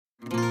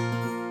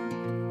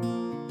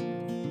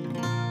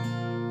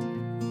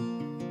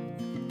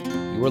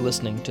You are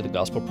listening to the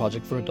Gospel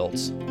Project for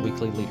Adults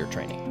Weekly Leader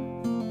Training.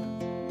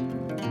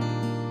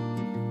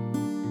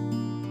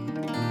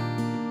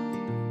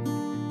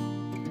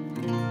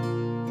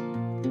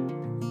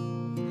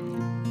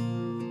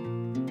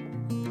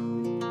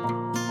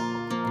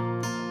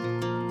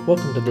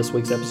 Welcome to this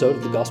week's episode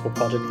of the Gospel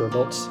Project for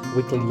Adults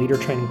Weekly Leader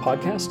Training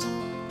Podcast.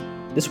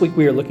 This week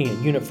we are looking at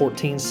Unit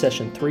 14,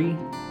 Session 3,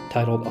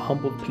 titled A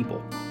Humbled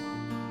People.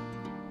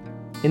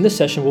 In this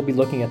session we'll be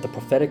looking at the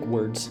prophetic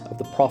words of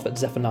the prophet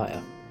Zephaniah,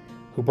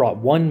 who brought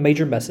one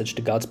major message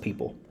to God's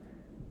people: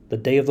 the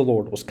day of the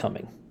Lord was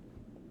coming.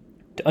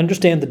 To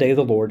understand the day of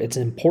the Lord, it's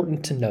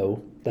important to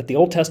know that the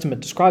Old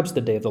Testament describes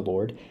the day of the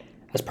Lord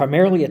as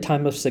primarily a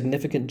time of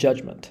significant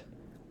judgment,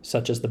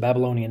 such as the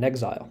Babylonian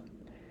exile.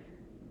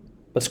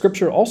 But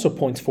Scripture also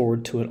points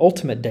forward to an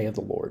ultimate day of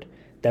the Lord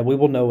that we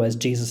will know as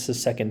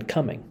Jesus' second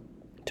coming,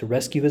 to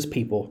rescue his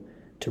people,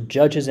 to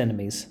judge his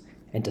enemies,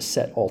 and to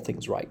set all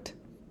things right.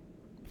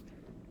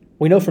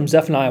 We know from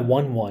Zephaniah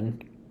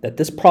 1:1 that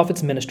this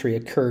prophet's ministry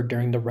occurred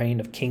during the reign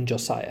of King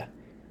Josiah,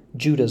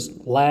 Judah's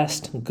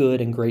last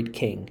good and great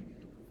king.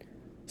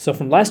 So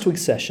from last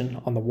week's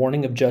session on the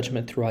warning of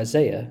judgment through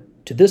Isaiah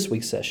to this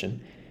week's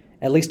session,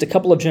 at least a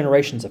couple of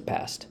generations have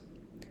passed.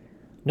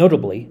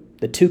 Notably,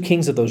 the two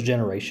kings of those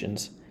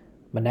generations,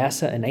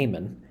 Manasseh and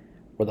Amon,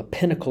 were the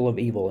pinnacle of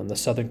evil in the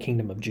southern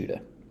kingdom of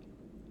Judah.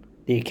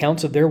 The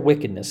accounts of their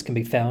wickedness can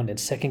be found in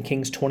 2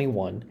 Kings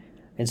 21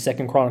 and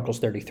 2 Chronicles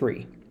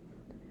 33.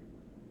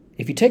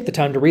 If you take the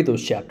time to read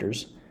those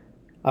chapters,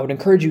 I would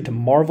encourage you to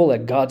marvel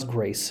at God's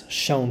grace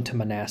shown to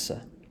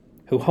Manasseh,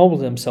 who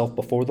humbled himself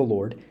before the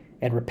Lord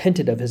and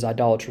repented of his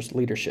idolatrous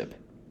leadership.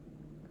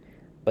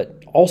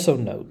 But also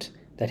note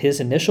that his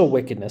initial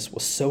wickedness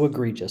was so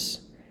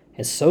egregious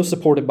and so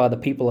supported by the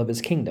people of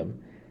his kingdom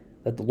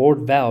that the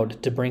Lord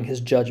vowed to bring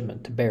his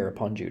judgment to bear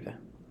upon Judah.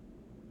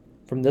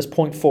 From this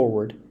point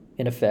forward,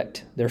 in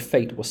effect, their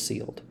fate was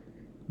sealed.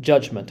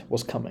 Judgment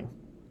was coming.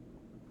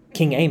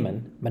 King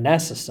Amon,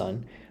 Manasseh's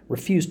son,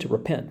 refused to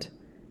repent,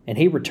 and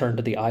he returned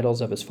to the idols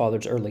of his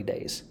father's early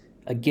days,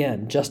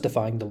 again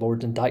justifying the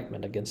Lord's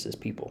indictment against his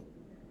people.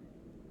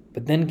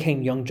 But then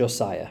came young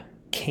Josiah,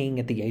 king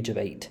at the age of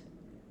 8.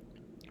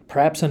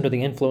 Perhaps under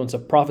the influence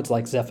of prophets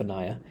like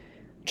Zephaniah,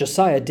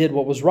 Josiah did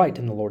what was right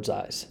in the Lord's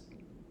eyes.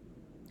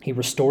 He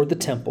restored the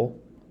temple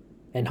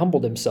and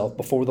humbled himself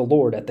before the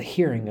Lord at the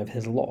hearing of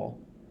his law.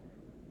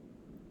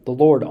 The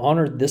Lord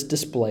honored this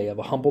display of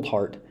a humbled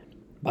heart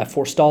by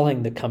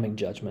forestalling the coming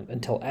judgment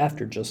until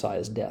after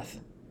Josiah's death.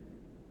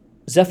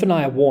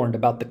 Zephaniah warned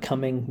about the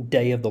coming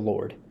day of the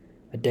Lord,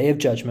 a day of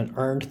judgment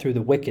earned through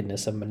the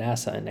wickedness of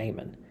Manasseh and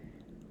Amon.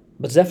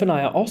 But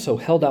Zephaniah also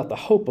held out the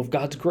hope of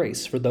God's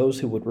grace for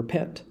those who would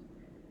repent.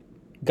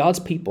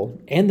 God's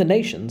people and the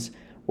nations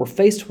were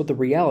faced with the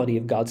reality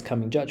of God's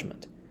coming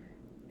judgment,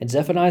 and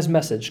Zephaniah's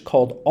message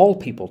called all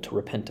people to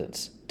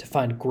repentance, to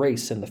find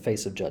grace in the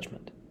face of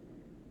judgment.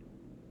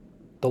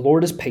 The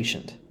Lord is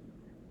patient,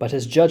 but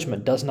his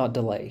judgment does not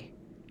delay.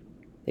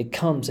 It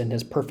comes in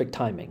his perfect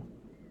timing.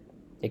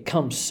 It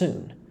comes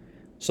soon,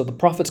 so the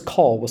prophet's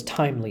call was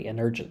timely and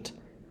urgent.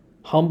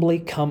 Humbly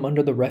come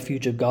under the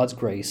refuge of God's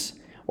grace,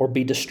 or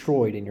be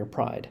destroyed in your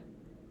pride.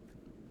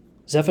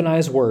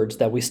 Zephaniah's words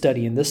that we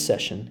study in this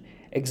session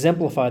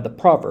exemplify the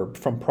proverb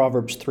from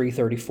Proverbs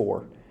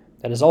 3:34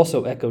 that is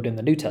also echoed in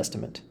the New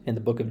Testament in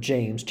the book of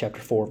James chapter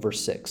 4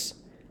 verse 6.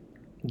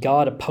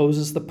 God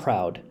opposes the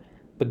proud,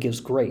 but gives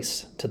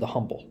grace to the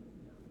humble.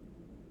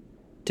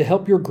 To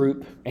help your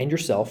group and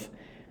yourself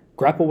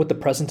grapple with the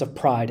presence of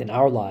pride in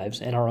our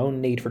lives and our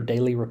own need for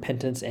daily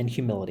repentance and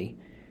humility,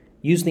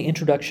 use the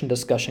introduction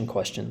discussion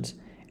questions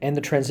and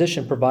the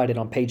transition provided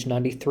on page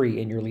 93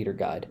 in your leader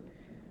guide.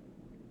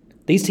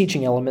 These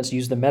teaching elements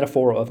use the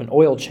metaphor of an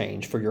oil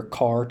change for your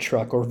car,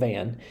 truck, or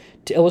van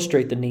to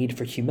illustrate the need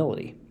for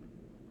humility.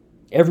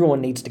 Everyone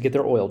needs to get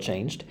their oil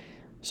changed,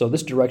 so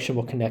this direction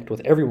will connect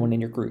with everyone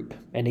in your group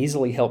and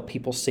easily help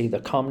people see the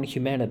common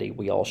humanity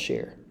we all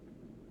share.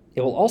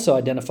 It will also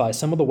identify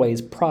some of the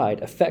ways pride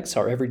affects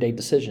our everyday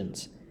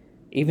decisions,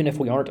 even if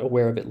we aren't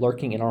aware of it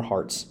lurking in our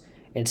hearts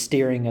and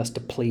steering us to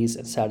please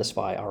and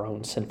satisfy our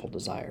own sinful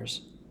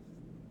desires.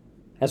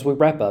 As we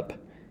wrap up,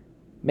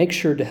 make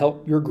sure to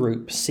help your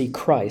group see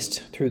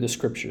Christ through the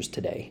Scriptures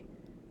today.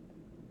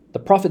 The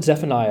prophet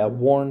Zephaniah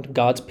warned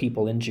God's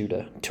people in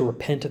Judah to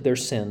repent of their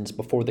sins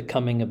before the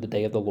coming of the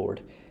day of the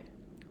Lord,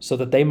 so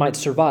that they might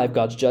survive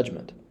God's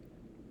judgment.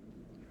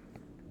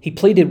 He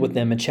pleaded with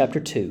them in chapter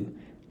 2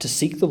 to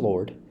seek the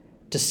Lord,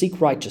 to seek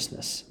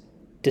righteousness,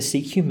 to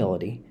seek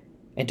humility,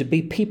 and to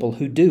be people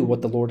who do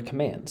what the Lord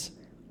commands,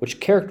 which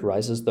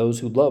characterizes those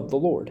who love the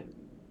Lord.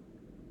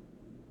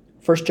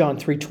 1 John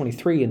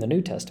 3:23 in the New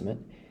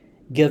Testament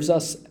gives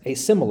us a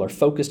similar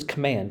focused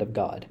command of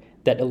God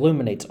that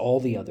illuminates all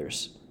the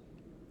others.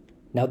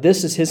 Now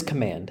this is his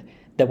command,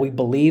 that we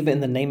believe in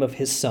the name of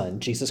his Son,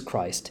 Jesus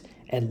Christ,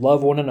 and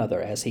love one another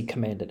as he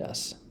commanded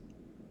us.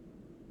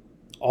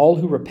 All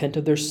who repent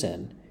of their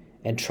sin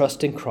and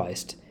trust in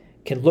Christ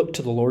can look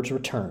to the Lord's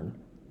return,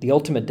 the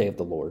ultimate day of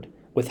the Lord,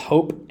 with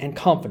hope and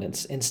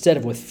confidence instead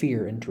of with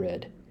fear and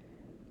dread.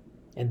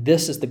 And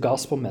this is the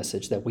gospel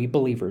message that we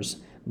believers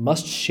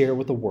must share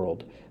with the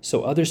world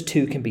so others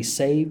too can be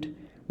saved,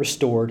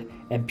 restored,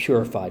 and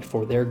purified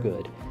for their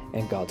good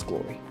and God's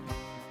glory.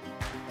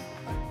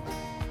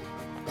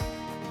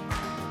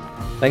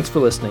 Thanks for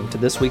listening to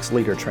this week's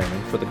leader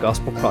training for the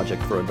Gospel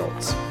Project for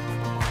Adults.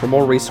 For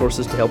more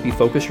resources to help you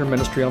focus your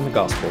ministry on the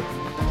gospel,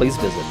 please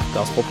visit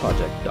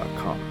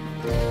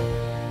gospelproject.com.